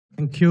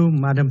Thank you,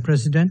 Madam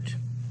President.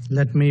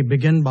 Let me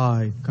begin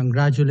by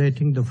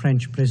congratulating the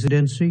French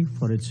presidency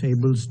for its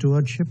able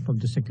stewardship of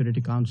the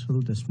Security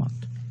Council this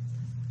month.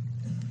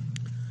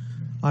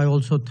 I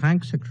also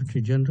thank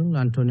Secretary General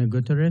Antonio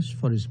Guterres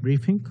for his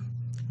briefing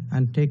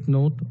and take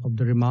note of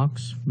the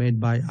remarks made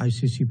by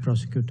ICC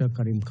Prosecutor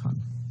Karim Khan.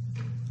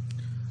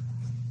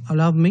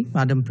 Allow me,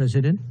 Madam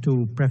President,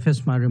 to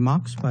preface my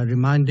remarks by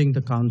reminding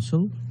the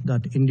Council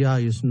that India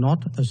is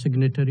not a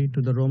signatory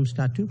to the Rome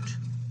Statute,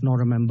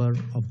 nor a member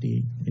of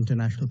the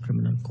International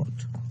Criminal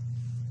Court.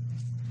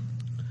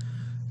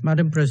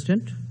 Madam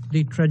President,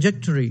 the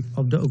trajectory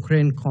of the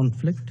Ukraine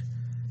conflict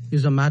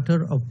is a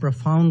matter of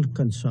profound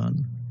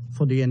concern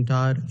for the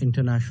entire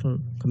international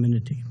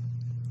community.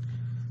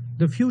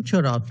 The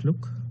future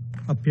outlook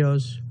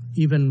appears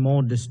even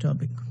more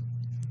disturbing.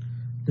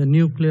 The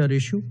nuclear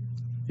issue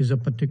is a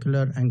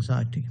particular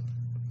anxiety.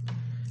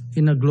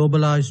 In a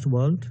globalized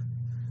world,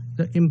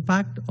 the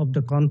impact of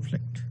the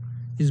conflict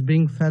is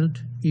being felt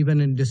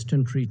even in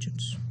distant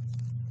regions.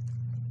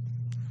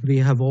 We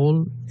have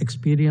all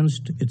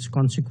experienced its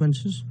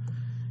consequences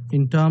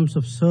in terms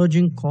of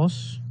surging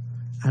costs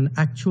and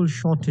actual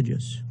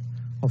shortages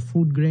of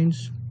food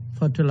grains,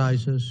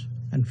 fertilizers,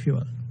 and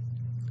fuel.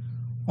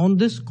 On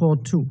this score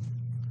too,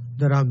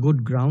 there are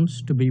good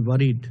grounds to be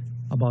worried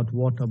about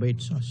what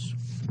awaits us.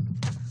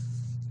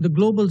 The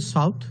Global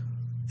South,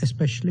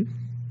 especially,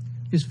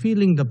 is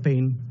feeling the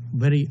pain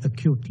very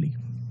acutely.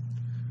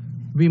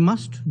 We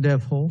must,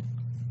 therefore,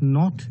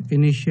 not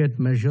initiate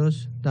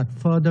measures that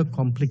further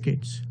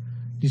complicates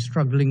the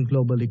struggling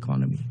global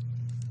economy.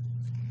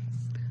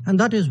 And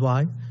that is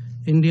why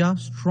India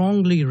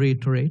strongly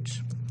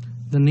reiterates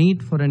the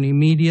need for an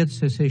immediate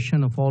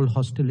cessation of all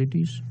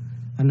hostilities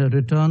and a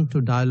return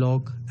to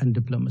dialogue and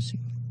diplomacy.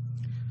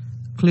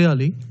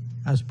 Clearly,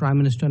 as Prime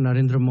Minister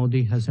Narendra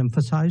Modi has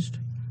emphasized,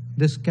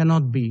 this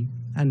cannot be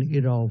an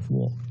era of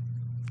war.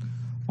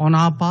 On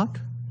our part,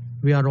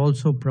 we are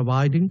also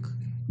providing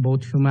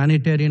both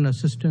humanitarian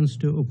assistance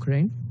to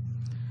Ukraine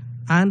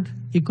and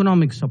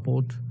economic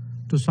support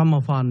to some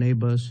of our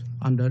neighbors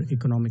under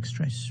economic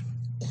stress.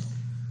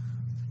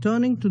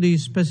 Turning to the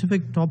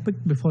specific topic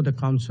before the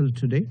Council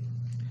today,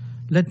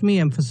 let me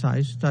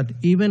emphasize that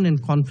even in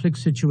conflict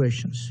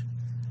situations,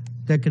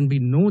 there can be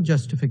no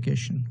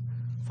justification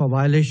for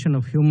violation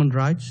of human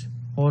rights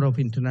or of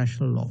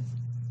international law.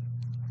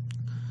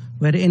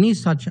 Where any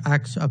such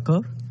acts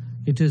occur,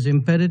 it is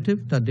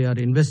imperative that they are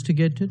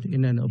investigated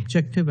in an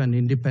objective and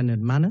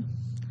independent manner.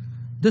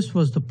 This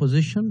was the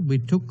position we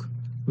took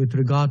with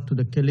regard to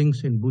the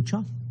killings in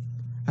Bucha,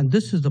 and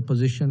this is the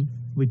position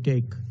we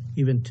take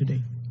even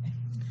today.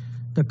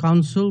 The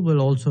Council will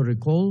also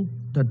recall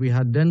that we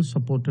had then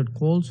supported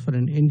calls for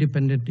an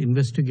independent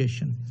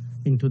investigation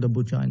into the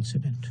Bucha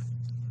incident.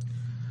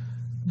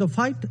 The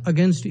fight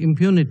against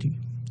impunity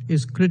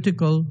is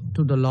critical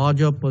to the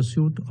larger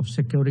pursuit of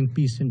securing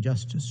peace and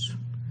justice.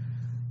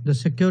 The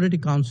Security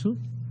Council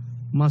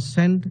must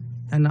send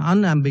an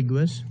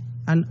unambiguous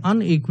and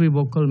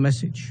unequivocal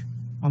message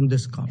on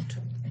this count.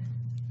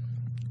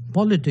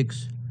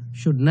 Politics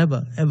should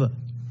never, ever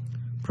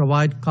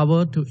provide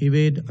cover to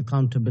evade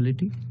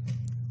accountability,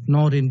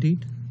 nor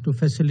indeed to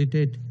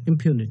facilitate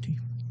impunity.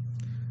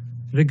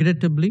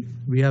 Regrettably,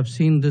 we have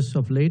seen this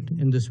of late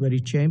in this very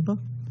chamber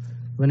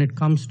when it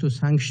comes to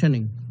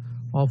sanctioning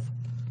of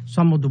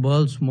some of the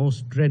world's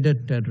most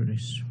dreaded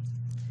terrorists.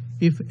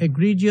 If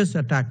egregious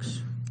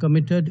attacks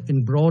committed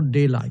in broad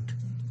daylight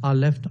are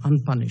left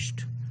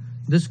unpunished,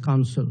 this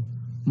Council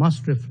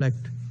must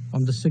reflect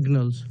on the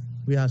signals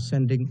we are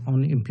sending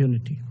on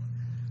impunity.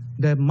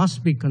 There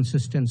must be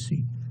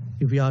consistency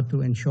if we are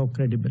to ensure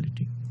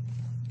credibility.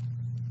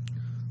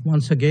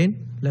 Once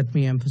again, let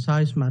me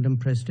emphasize, Madam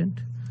President,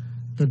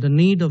 that the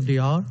need of the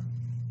hour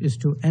is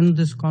to end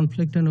this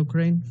conflict in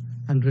Ukraine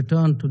and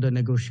return to the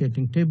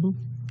negotiating table.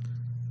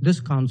 This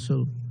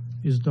Council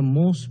is the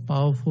most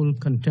powerful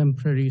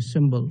contemporary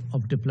symbol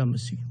of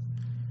diplomacy.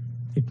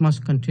 It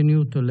must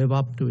continue to live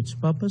up to its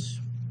purpose.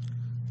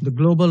 The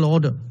global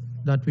order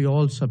that we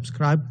all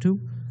subscribe to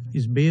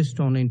is based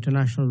on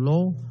international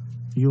law,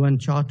 UN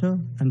Charter,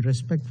 and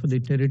respect for the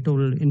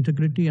territorial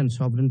integrity and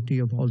sovereignty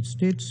of all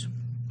states.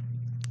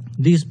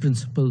 These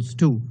principles,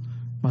 too,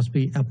 must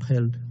be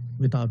upheld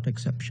without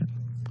exception.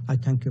 I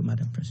thank you,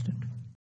 Madam President.